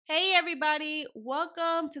everybody.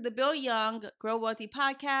 Welcome to the Bill Young Grow Wealthy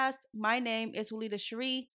podcast. My name is Walida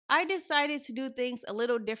Cherie. I decided to do things a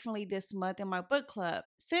little differently this month in my book club.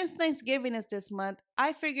 Since Thanksgiving is this month,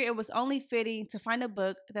 I figured it was only fitting to find a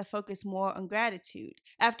book that focused more on gratitude.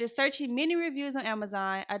 After searching many reviews on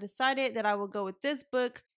Amazon, I decided that I would go with this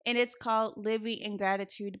book, and it's called Living in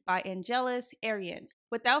Gratitude by Angeles Arrien.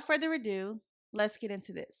 Without further ado, let's get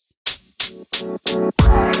into this.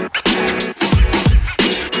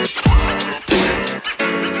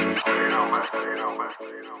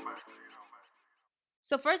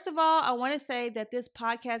 So first of all, I want to say that this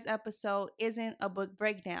podcast episode isn't a book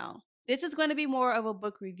breakdown. This is going to be more of a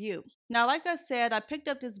book review. Now, like I said, I picked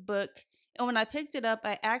up this book, and when I picked it up,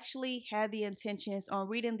 I actually had the intentions on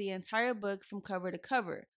reading the entire book from cover to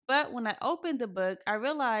cover. But when I opened the book, I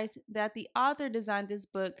realized that the author designed this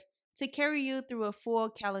book to carry you through a full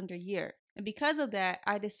calendar year. And because of that,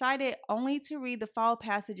 I decided only to read the fall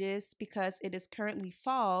passages because it is currently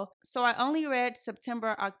fall. So I only read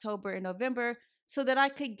September, October, and November so that I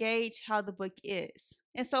could gauge how the book is.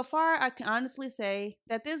 And so far, I can honestly say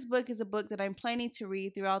that this book is a book that I'm planning to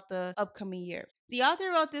read throughout the upcoming year. The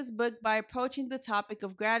author wrote this book by approaching the topic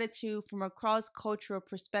of gratitude from a cross-cultural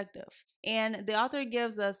perspective. And the author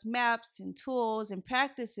gives us maps and tools and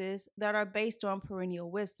practices that are based on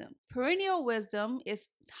perennial wisdom. Perennial wisdom is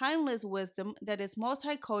timeless wisdom that is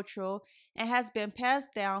multicultural and has been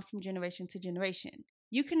passed down from generation to generation.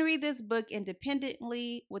 You can read this book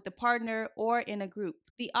independently, with a partner, or in a group.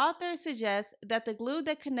 The author suggests that the glue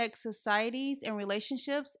that connects societies and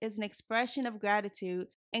relationships is an expression of gratitude,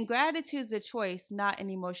 and gratitude is a choice, not an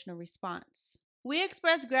emotional response. We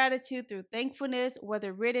express gratitude through thankfulness,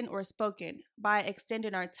 whether written or spoken, by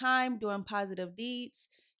extending our time, doing positive deeds,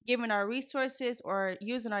 giving our resources, or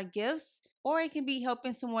using our gifts, or it can be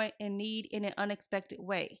helping someone in need in an unexpected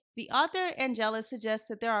way. The author Angeles suggests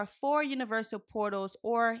that there are 4 universal portals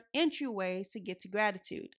or entryways to get to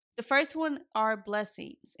gratitude. The first one are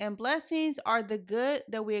blessings, and blessings are the good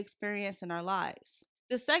that we experience in our lives.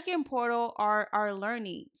 The second portal are our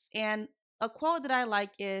learnings, and a quote that I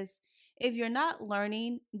like is, "If you're not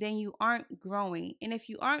learning, then you aren't growing. And if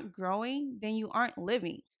you aren't growing, then you aren't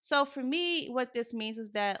living." So for me, what this means is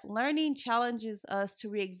that learning challenges us to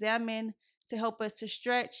re-examine, to help us to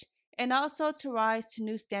stretch, and also to rise to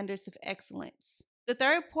new standards of excellence. The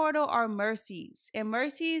third portal are mercies, and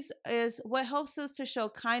mercies is what helps us to show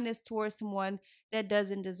kindness towards someone that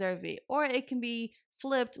doesn't deserve it. Or it can be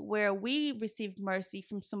flipped where we receive mercy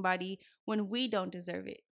from somebody when we don't deserve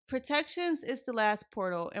it. Protections is the last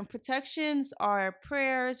portal, and protections are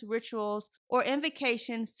prayers, rituals, or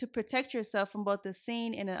invocations to protect yourself from both the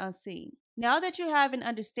seen and the unseen. Now that you have an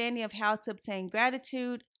understanding of how to obtain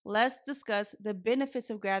gratitude, let's discuss the benefits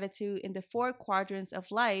of gratitude in the 4 quadrants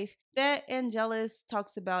of life that Angeles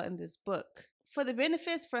talks about in this book. For the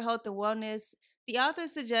benefits for health and wellness, the author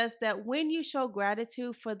suggests that when you show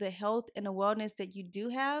gratitude for the health and the wellness that you do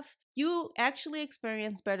have, you actually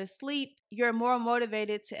experience better sleep, you're more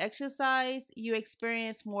motivated to exercise, you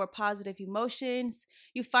experience more positive emotions,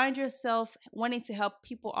 you find yourself wanting to help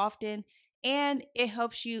people often, and it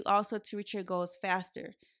helps you also to reach your goals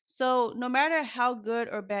faster. So, no matter how good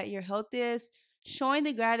or bad your health is, showing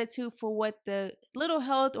the gratitude for what the little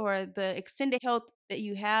health or the extended health that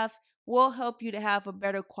you have will help you to have a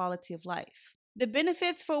better quality of life. The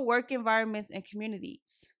benefits for work environments and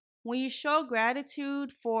communities. When you show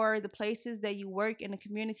gratitude for the places that you work and the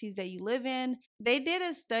communities that you live in, they did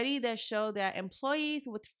a study that showed that employees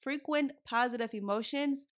with frequent positive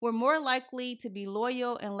emotions were more likely to be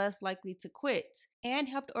loyal and less likely to quit, and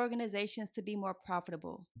helped organizations to be more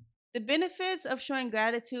profitable. The benefits of showing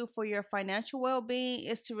gratitude for your financial well-being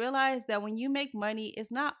is to realize that when you make money,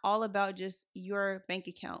 it's not all about just your bank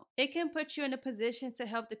account. It can put you in a position to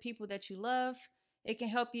help the people that you love. It can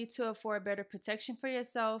help you to afford better protection for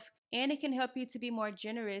yourself, and it can help you to be more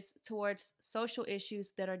generous towards social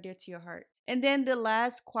issues that are dear to your heart. And then the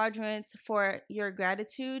last quadrant for your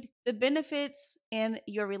gratitude, the benefits in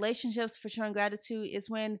your relationships for showing gratitude is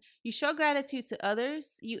when you show gratitude to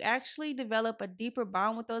others, you actually develop a deeper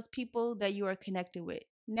bond with those people that you are connected with.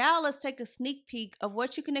 Now let's take a sneak peek of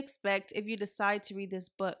what you can expect if you decide to read this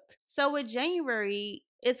book. So with January,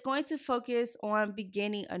 it's going to focus on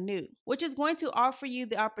beginning anew, which is going to offer you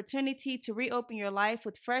the opportunity to reopen your life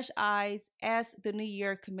with fresh eyes as the new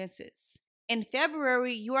year commences. In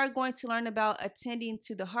February, you are going to learn about attending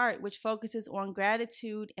to the heart, which focuses on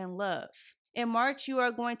gratitude and love. In March, you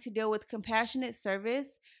are going to deal with compassionate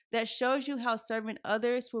service that shows you how serving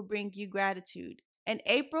others will bring you gratitude. In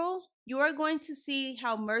April, you are going to see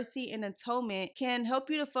how mercy and atonement can help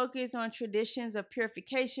you to focus on traditions of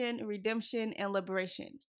purification, redemption, and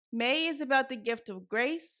liberation. May is about the gift of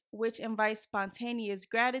grace, which invites spontaneous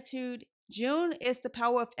gratitude. June is the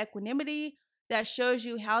power of equanimity that shows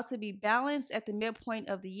you how to be balanced at the midpoint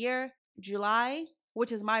of the year. July,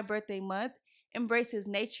 which is my birthday month, embraces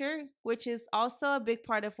nature, which is also a big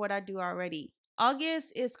part of what I do already.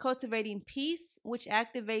 August is cultivating peace, which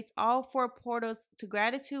activates all four portals to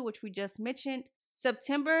gratitude, which we just mentioned.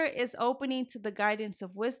 September is opening to the guidance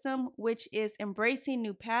of wisdom, which is embracing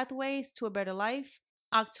new pathways to a better life.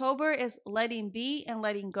 October is letting be and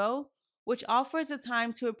letting go, which offers a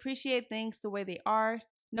time to appreciate things the way they are.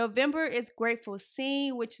 November is grateful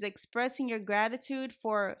seeing, which is expressing your gratitude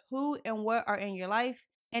for who and what are in your life.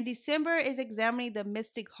 And December is examining the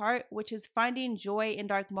mystic heart, which is finding joy in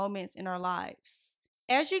dark moments in our lives.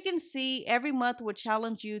 As you can see, every month will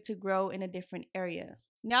challenge you to grow in a different area.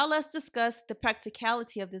 Now let's discuss the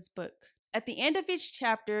practicality of this book. At the end of each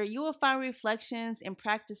chapter, you will find reflections and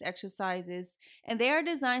practice exercises, and they are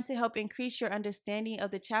designed to help increase your understanding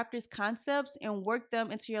of the chapter's concepts and work them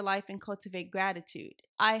into your life and cultivate gratitude.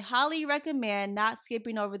 I highly recommend not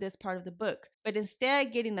skipping over this part of the book, but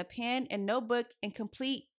instead getting a pen and notebook and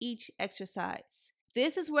complete each exercise.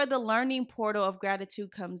 This is where the learning portal of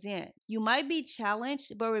gratitude comes in. You might be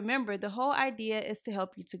challenged, but remember, the whole idea is to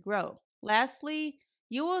help you to grow. Lastly,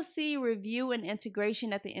 you will see review and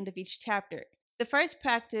integration at the end of each chapter. The first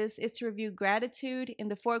practice is to review gratitude in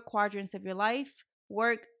the 4 quadrants of your life: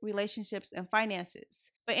 work, relationships, and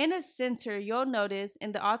finances. But in the center, you'll notice,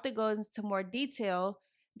 and the author goes into more detail,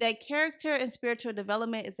 that character and spiritual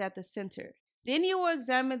development is at the center. Then you will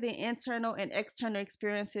examine the internal and external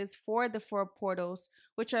experiences for the 4 portals,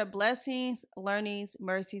 which are blessings, learnings,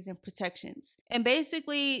 mercies, and protections. And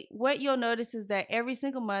basically, what you'll notice is that every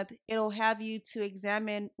single month, it'll have you to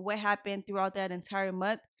examine what happened throughout that entire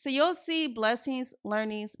month. So you'll see blessings,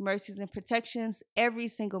 learnings, mercies, and protections every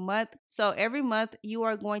single month. So every month, you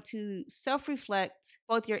are going to self-reflect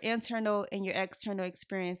both your internal and your external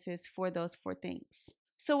experiences for those 4 things.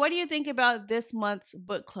 So what do you think about this month's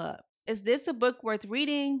book club? Is this a book worth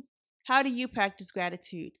reading? How do you practice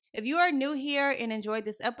gratitude? If you are new here and enjoyed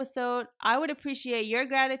this episode, I would appreciate your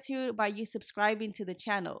gratitude by you subscribing to the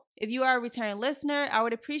channel. If you are a returning listener, I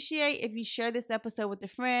would appreciate if you share this episode with a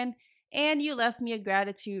friend and you left me a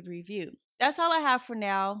gratitude review. That's all I have for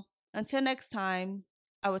now. Until next time,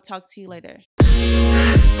 I will talk to you later.